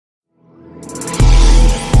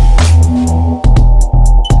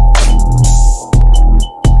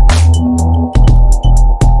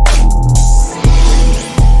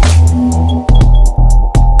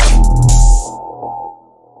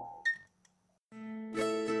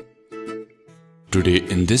Today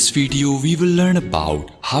in this video we will learn about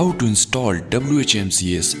how to install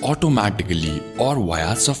WHMCS automatically or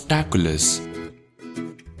via Softaculous.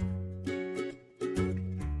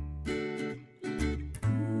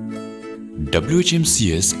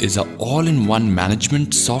 WHMCS is an all-in-one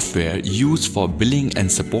management software used for billing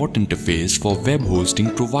and support interface for web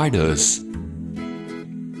hosting providers.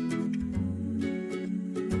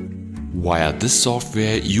 Via this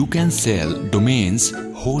software you can sell domains,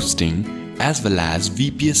 hosting, as well as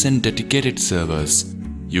VPS and dedicated servers.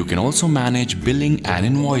 You can also manage billing and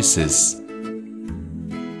invoices.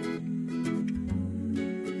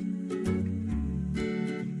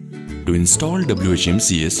 To install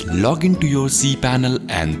WHMCS, log into your cPanel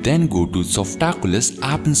and then go to Softaculous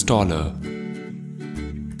app installer.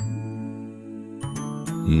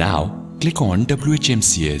 Now click on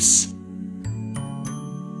WHMCS.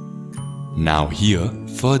 Now here,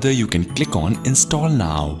 further you can click on Install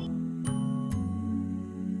Now.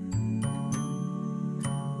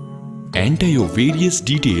 Enter your various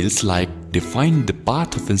details like define the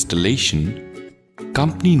path of installation,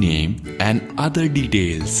 company name and other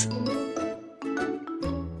details.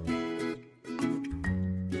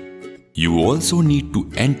 You also need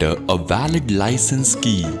to enter a valid license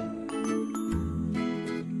key.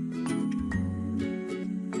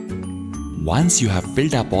 Once you have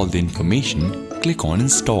filled up all the information, click on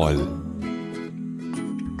Install.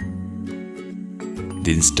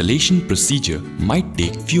 The installation procedure might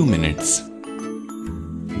take few minutes.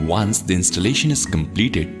 Once the installation is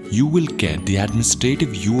completed, you will get the administrative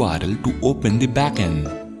URL to open the backend.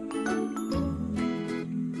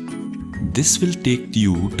 This will take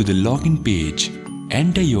you to the login page.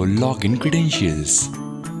 Enter your login credentials.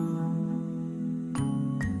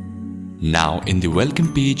 Now in the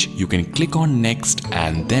welcome page, you can click on Next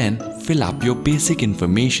and then fill up your basic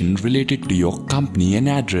information related to your company and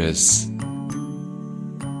address.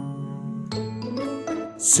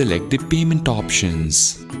 Select the payment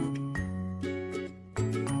options.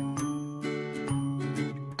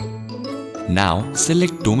 Now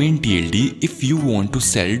select Domain TLD if you want to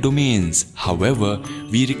sell domains. However,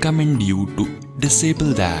 we recommend you to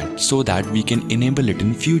disable that so that we can enable it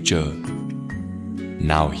in future.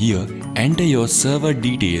 Now here, enter your server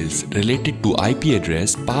details related to IP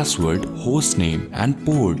address, password, hostname and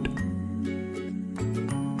port.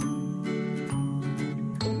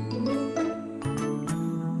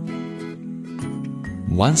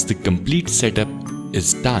 Once the complete setup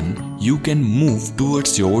is done, you can move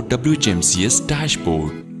towards your WHMCS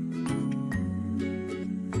dashboard.